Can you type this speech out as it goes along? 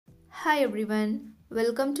Hi everyone,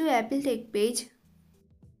 welcome to Apple Tech page.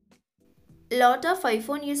 Lot of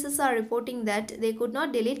iPhone users are reporting that they could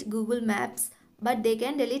not delete Google Maps, but they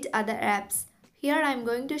can delete other apps. Here I am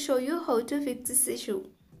going to show you how to fix this issue.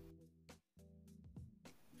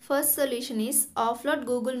 First solution is offload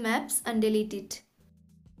Google Maps and delete it.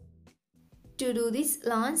 To do this,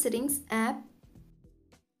 launch Settings app,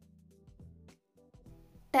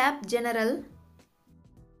 tap General,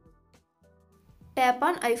 tap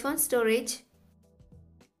on iPhone Storage,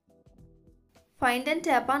 find and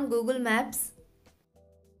tap on Google Maps.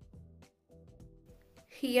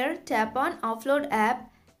 Here tap on Offload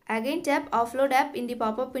app. Again tap Offload app in the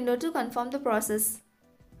pop-up window to confirm the process.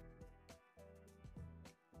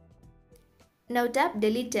 Now tap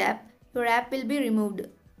Delete app. Your app will be removed.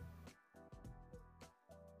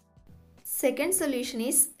 Second solution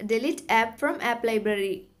is delete app from app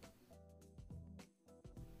library.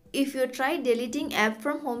 If you tried deleting app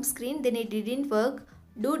from home screen then it didn't work,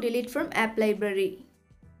 do delete from app library.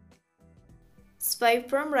 Swipe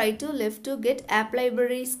from right to left to get app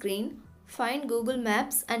library screen. Find Google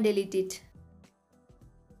Maps and delete it.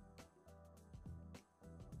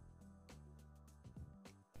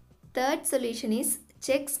 Third solution is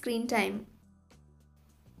check screen time.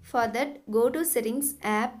 For that, go to Settings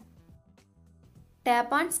app,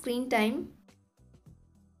 tap on Screen time.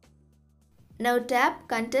 Now tap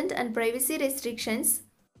Content and Privacy Restrictions.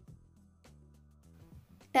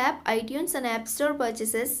 Tap iTunes and App Store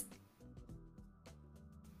purchases.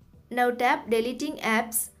 Now tap Deleting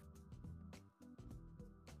apps.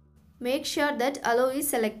 Make sure that Allow is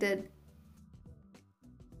selected.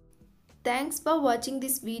 Thanks for watching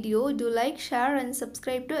this video. Do like, share and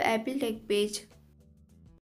subscribe to Apple Tech page.